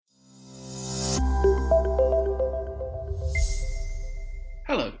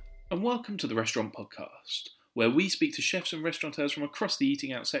and welcome to the Restaurant Podcast, where we speak to chefs and restaurateurs from across the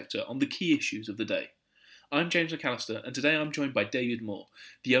eating out sector on the key issues of the day. I'm James McAllister, and today I'm joined by David Moore,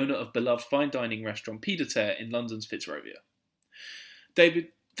 the owner of beloved fine dining restaurant Pied à Terre in London's Fitzrovia. David,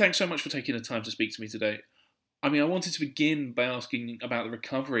 thanks so much for taking the time to speak to me today. I wanted to begin by asking about the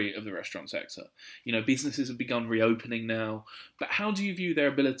recovery of the restaurant sector. You know, businesses have begun reopening now, but how do you view their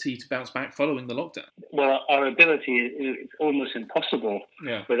ability to bounce back following the lockdown? Well, our ability is almost impossible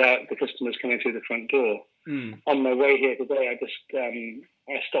without the customers coming through the front door. On my way here today,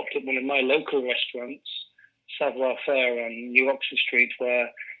 I stopped at one of my local restaurants, Savoir Faire on New Oxford Street,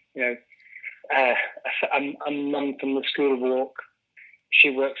 where, a mum from the School of Walk. She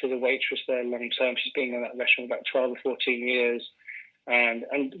works as a waitress there long term. She's been in that restaurant about 12 or 14 years. And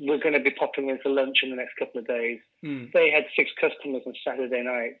we're going to be popping in for lunch in the next couple of days. They had 6 customers on Saturday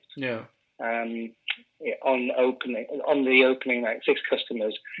night. On the opening night, 6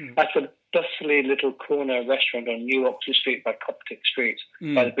 customers. That's a bustly little corner restaurant on New Oxford Street by Coptic Street,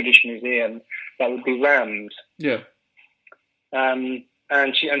 by the British Museum. That would be Rams. And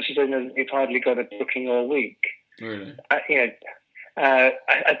she said, no, we've hardly got a booking all week. Really?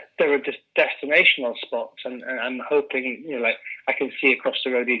 There are just destinational spots, and I'm hoping, I can see across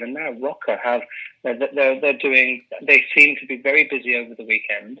the road even now, Rocker they seem to be very busy over the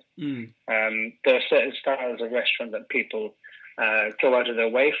weekend. There are certain styles of restaurant that people go out of their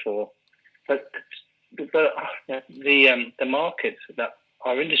way for, but the market, that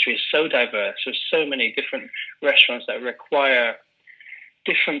our industry is so diverse. There's so many different restaurants that require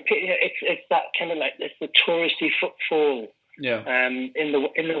different. It's that kind of like, it's the touristy footfall. In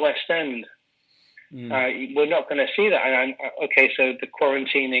the West End, we're not going to see that. So the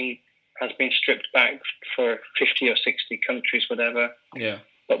quarantining has been stripped back for 50 or 60 countries, whatever.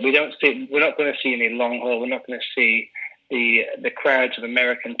 But we're not going to see any long haul. We're not going to see the crowds of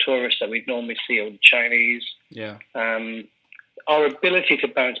American tourists that we'd normally see, or the Chinese. Our ability to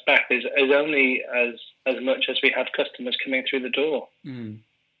bounce back is only as much as we have customers coming through the door.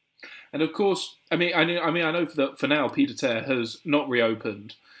 And of course, I know that for now, Pied à Terre has not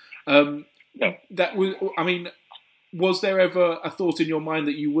reopened. No. Was there ever a thought in your mind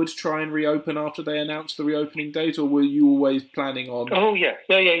that you would try and reopen after they announced the reopening date, or were you always planning on? Oh yeah.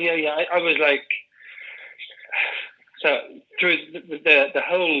 I was like, so through the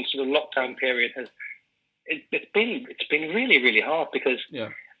whole sort of lockdown period it's been really, really hard, because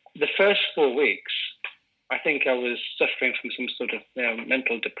the first 4 weeks, I think I was suffering from some sort of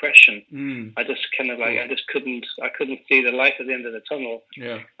mental depression. I just kind of I couldn't see the light at the end of the tunnel.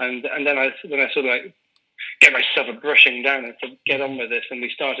 And then I sort of like get myself a brushing down and said, get on with this. And we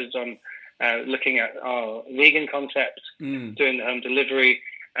started on looking at our vegan concept, doing the home delivery.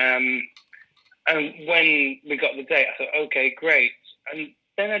 And when we got the date, I thought, okay, great. And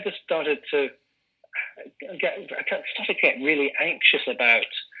then I just started to get really anxious about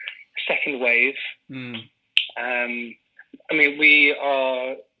second wave.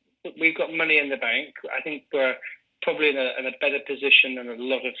 We've got money in the bank. I think we're probably in a better position than a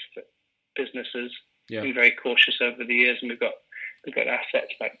lot of businesses. Been very cautious over the years, and we've got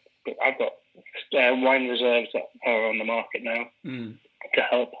assets. I've got wine reserves that are on the market now to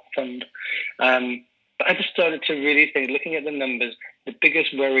help fund. But I just started to really think, looking at the numbers, the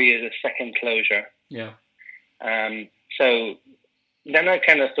biggest worry is a second closure. So then I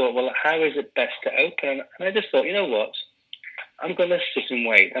kind of thought, well, how is it best to open? And I just thought, you know what? I'm going to sit and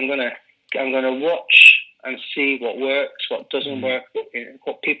wait. I'm going to watch and see what works, what doesn't work,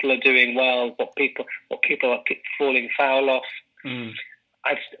 what people are doing well, what people are falling foul of.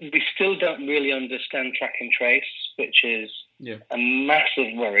 We still don't really understand track and trace, which is a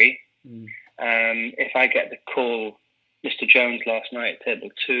massive worry. If I get the call, Mr. Jones last night,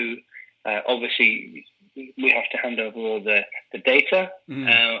 table 2, obviously we have to hand over all the data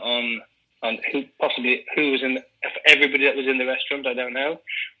on who was in, everybody that was in the restaurant, I don't know,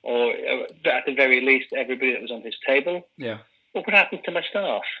 or at the very least everybody that was on his table. What happened to my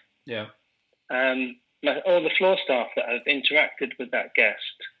staff? All the floor staff that have interacted with that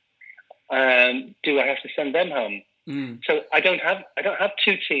guest. Do I have to send them home? So I don't have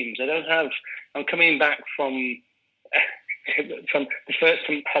 2 teams. I'm coming back from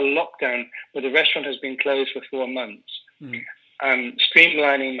her lockdown, where the restaurant has been closed for 4 months.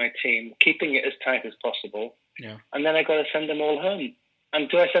 Streamlining my team, keeping it as tight as possible, and then I got to send them all home. And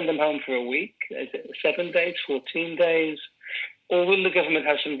do I send them home for a week? Is it 7 days, 14 days? Or will the government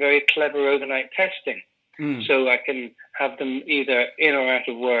have some very clever overnight testing, so I can have them either in or out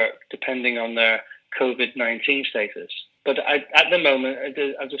of work, depending on their COVID-19 status? But at the moment,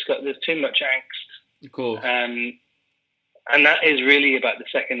 there's too much angst. Of course. And that is really about the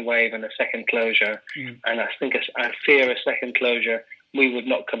second wave and the second closure. And I think I fear a second closure we would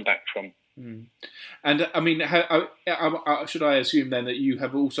not come back from. And I mean, should I assume then that you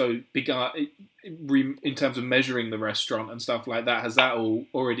have also begun in terms of measuring the restaurant and stuff like that? Has that all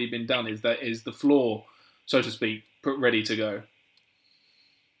already been done? Is the floor, so to speak, ready to go?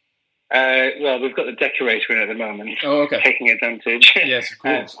 Well, we've got the decorator in at the moment. Oh, okay. Taking advantage. Yes, of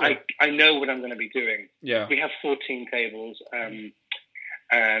course. I know what I'm going to be doing. Yeah. We have 14 tables,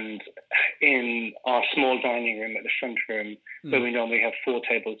 and in our small dining room at the front room, where we normally have 4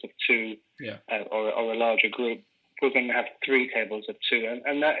 tables of 2, or a larger group, we're going to have 3 tables of 2,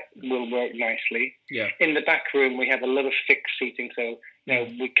 and that will work nicely. Yeah. In the back room, we have a lot of fixed seating, so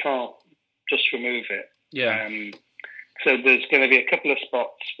we can't just remove it. Yeah. So there's going to be a couple of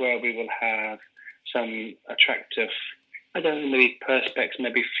spots where we will have some attractive, I don't know, maybe perspex,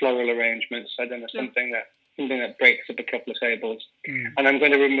 maybe floral arrangements. I don't know, something that breaks up a couple of tables. And I'm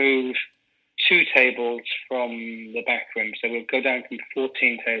going to remove 2 tables from the back room. So we'll go down from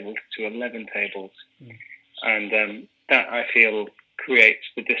 14 tables to 11 tables. And that, I feel, creates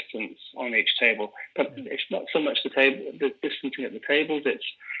the distance on each table. But it's not so much the distancing at the tables, it's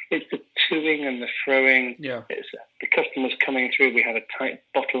the toing and the throwing. Yeah. It's the customers coming through. We have a tight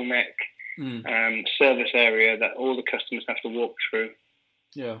bottleneck service area that all the customers have to walk through.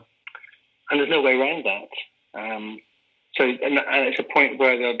 Yeah. And there's no way around that. So it's a point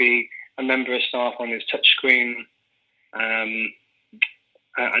where there'll be a member of staff on his touchscreen, and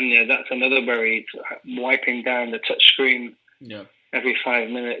that's another worry, wiping down the touchscreen every 5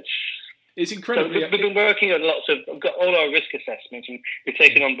 minutes. It's incredibly. So we've been working on we've got all our risk assessments, and we've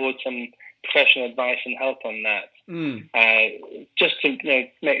taken on board some professional advice and help on that, just to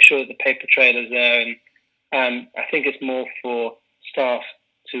make sure that the paper trail is there. And I think it's more for staff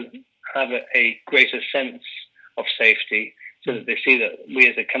to have a greater sense of safety, so that they see that we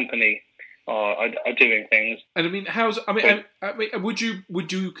as a company are doing things. And I mean, would you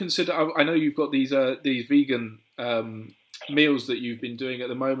consider? I know you've got these vegan meals that you've been doing at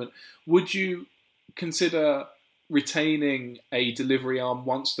the moment. Would you consider retaining a delivery arm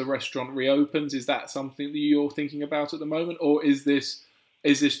once the restaurant reopens? Is that something that you're thinking about at the moment, or is this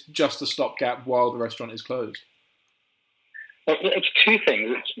just a stopgap while the restaurant is closed? Well, it's 2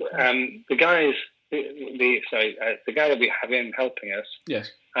 things. The guy that we have in helping us.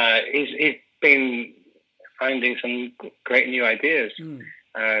 Yes. He's been finding some great new ideas.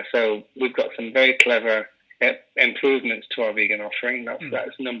 So we've got some very clever improvements to our vegan offering.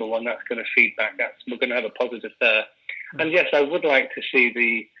 That's number one. That's going to feed back. We're going to have a positive there. And yes, I would like to see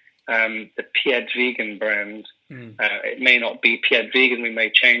the Pied Vegan brand. It may not be Pied Vegan. We may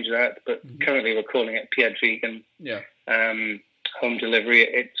change that, but currently we're calling it Pied Vegan. Yeah. Home delivery.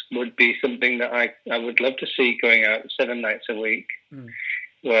 It would be something that I would love to see going out 7 nights a week.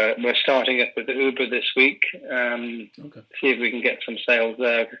 We're starting up with the Uber this week. See if we can get some sales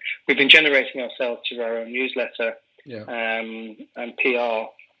there. We've been generating ourselves through our own newsletter and PR.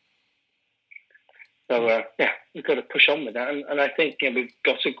 So we've got to push on with that, and I think we've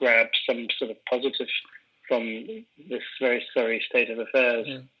got to grab some sort of positive from this very sorry state of affairs.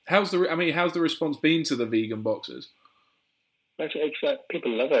 Yeah. How's the response been to the vegan boxes?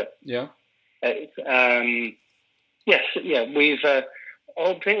 People love it. Yeah. Yes. Yeah. We've. I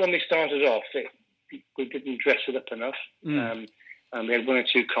think when we started off, we didn't dress it up enough. And we had 1 or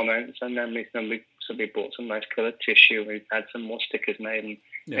 2 comments, and then we bought some nice coloured tissue. We had some more stickers made and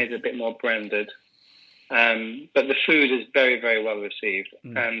made it a bit more branded. But the food is very, very well received,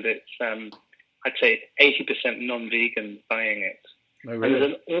 and it's I'd say 80% non-vegan buying it. Oh, really? And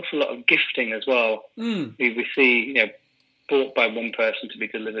there's an awful lot of gifting as well. We see bought by one person to be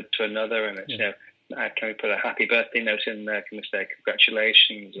delivered to another, and it's can we put a happy birthday note in there? Can we say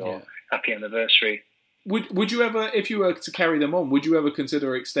congratulations or happy anniversary? Would you ever, if you were to carry them on, would you ever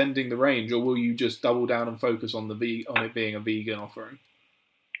consider extending the range, or will you just double down and focus on on it being a vegan offering?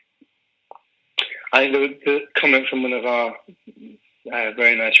 I think the comment from one of our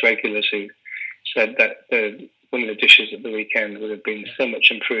very nice regulars who said that one of the dishes at the weekend would have been so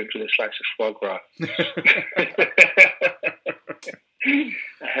much improved with a slice of foie gras.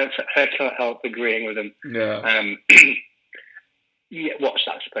 I can't help agreeing with him. Yeah. Watch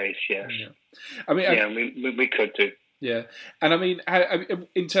that space. Yes. Yeah. I mean, we could do. Yeah, and I mean,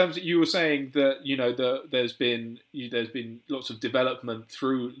 in terms of, you were saying that there's been lots of development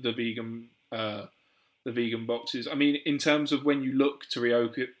through the vegan boxes. I mean, in terms of when you look to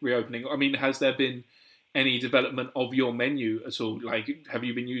reopening, I mean, has there been any development of your menu at all? Like,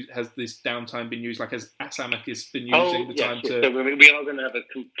 has this downtime been used? Like, has Asamak been using the time to? So we are going to have a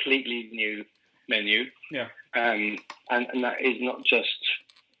completely new menu. Yeah. And that is not just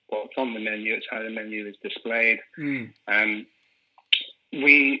what's on the menu; it's how the menu is displayed.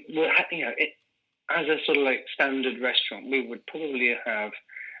 We will, as a sort of like standard restaurant, we would probably have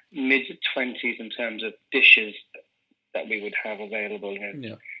mid-20s in terms of dishes that we would have available.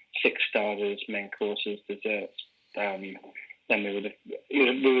 6 starters, main courses, desserts. Then we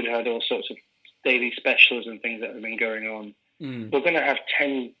would have all sorts of daily specials and things that have been going on. We're going to have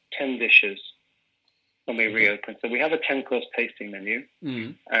 10 dishes when we reopen. So we have a 10-course tasting menu.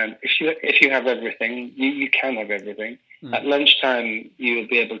 If you have everything, you can have everything. At lunchtime, you will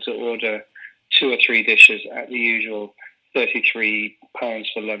be able to order 2 or 3 dishes at the usual £33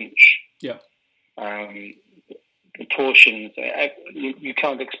 for lunch. Yeah. The portions, you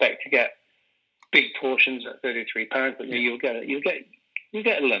can't expect to get big portions at £33, but you'll get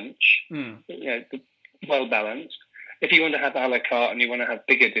a lunch. Well balanced. If you want to have a la carte and you want to have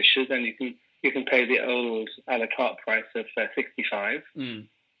bigger dishes, then you can pay the old a la carte price of £65,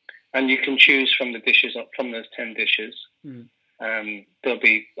 and you can choose from the dishes from those 10 dishes. There'll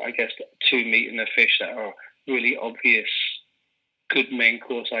be, I guess, 2 meat and a fish that are really obvious, good main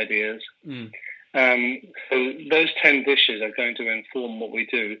course ideas. So those 10 dishes are going to inform what we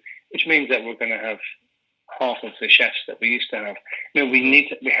do, which means that we're going to have half of the chefs that we used to have.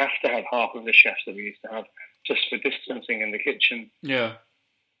 We have to have half of the chefs that we used to have just for distancing in the kitchen. Yeah.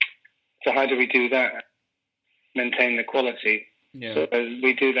 So how do we do that? Maintain the quality. Yeah. So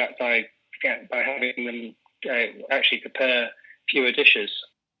we do that by having them actually prepare fewer dishes.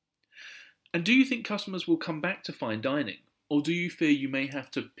 And do you think customers will come back to fine dining? Or do you fear you may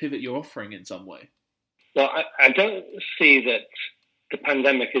have to pivot your offering in some way? Well, I don't see that the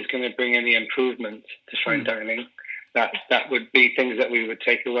pandemic is going to bring any improvement to fine dining. That would be things that we would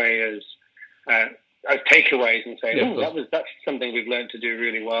take away as takeaways and say, that's something we've learned to do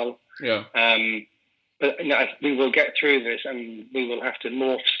really well. Yeah. But we will get through this, and we will have to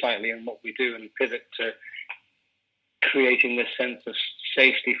morph slightly in what we do and pivot to creating this sense of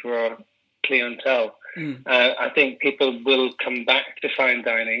safety for our clientele. I think people will come back to fine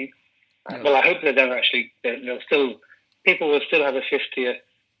dining. Well, I hope that people will still have a 50th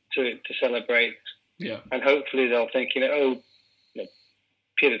to celebrate. Yeah. And hopefully they'll think,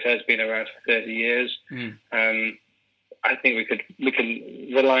 Pied-à-terre's been around for 30 years. I think we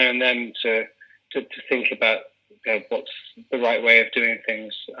can rely on them to think about what's the right way of doing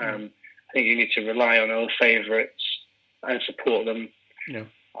things. I think you need to rely on old favourites and support them. Yeah.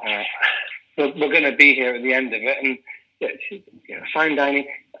 We're going to be here at the end of it, and fine dining.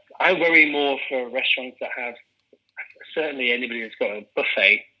 I worry more for restaurants that have, certainly anybody that's got a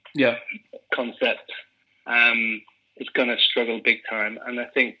buffet concept is going to struggle big time. And I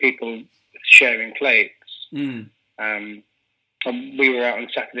think people sharing plates. We were out on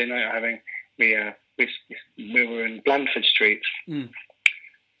Saturday night we were in Blandford Street,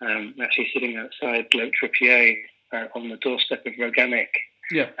 actually sitting outside Le Tripier on the doorstep of Roganic.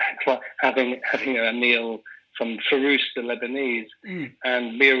 Yeah, having a meal from Farouz the Lebanese,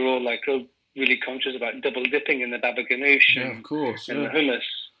 and we were all really conscious about double dipping in the baba ganoush and the hummus.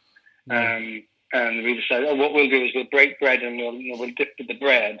 And we decided, what we'll do is we'll break bread and we'll dip with the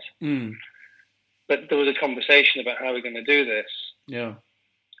bread. But there was a conversation about how we're going to do this. Yeah.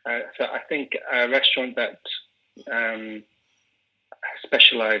 So I think a restaurant that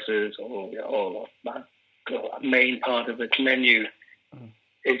specialises or a main part of its menu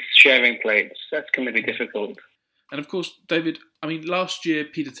is sharing plates. That's going to be difficult. And of course, David, last year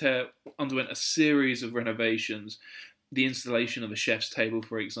Pied-à-terre underwent a series of renovations, the installation of a chef's table,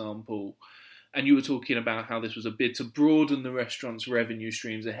 for example, and you were talking about how this was a bid to broaden the restaurant's revenue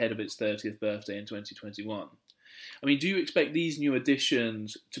streams ahead of its 30th birthday in 2021. Do you expect these new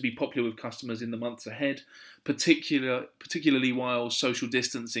additions to be popular with customers in the months ahead, particularly while social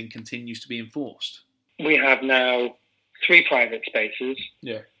distancing continues to be enforced? We have now 3 private spaces.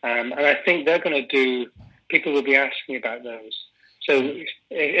 Yeah. And I think they're going to people will be asking about those. So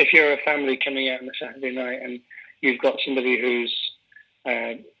if you're a family coming out on a Saturday night and you've got somebody who's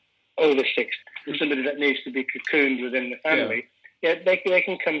over 6, somebody that needs to be cocooned within the family, they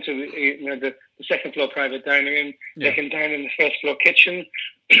can come to the second floor private dining room. They can dine in the first floor kitchen,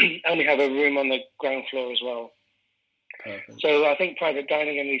 and we have a room on the ground floor as well. Perfect. So I think private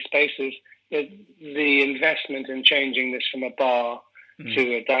dining in these spaces, the investment in changing this from a bar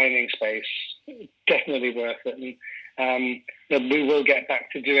to a dining space, definitely worth it. And we will get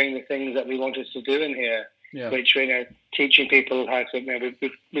back to doing the things that we wanted to do in here, which teaching people how to.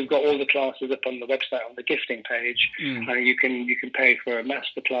 We've got all the classes up on the website on the gifting page. You can pay for a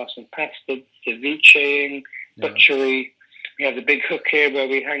masterclass in pasta, cevicheing, butchery. We have the big hook here where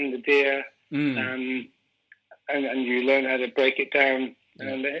we hang the deer. and you learn how to break it down.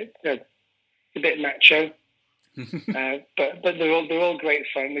 And it's a bit macho, but they're all great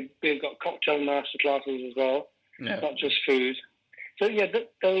fun. We've got cocktail master classes as well, not just food. So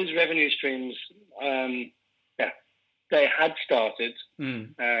those revenue streams, they had started,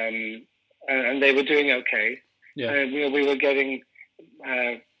 and they were doing okay. Yeah, we were getting.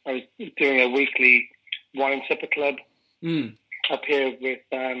 I was doing a weekly wine supper club up here with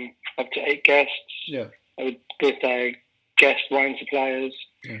up to 8 guests. Yeah, with guest wine suppliers.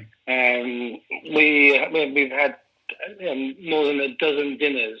 Yeah. We've had more than a dozen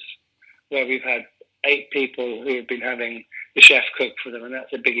dinners where we've had 8 people who have been having the chef cook for them, and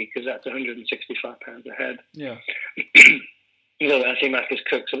that's a biggie because that's £165 a head. Yeah. Asimak is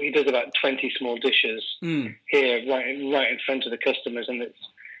cook, so he does about 20 small dishes here, right in front of the customers, and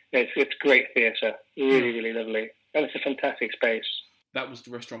it's great theatre, really, really lovely, and it's a fantastic space. That was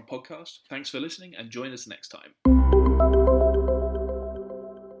the Restaurant Podcast. Thanks for listening, and join us next time.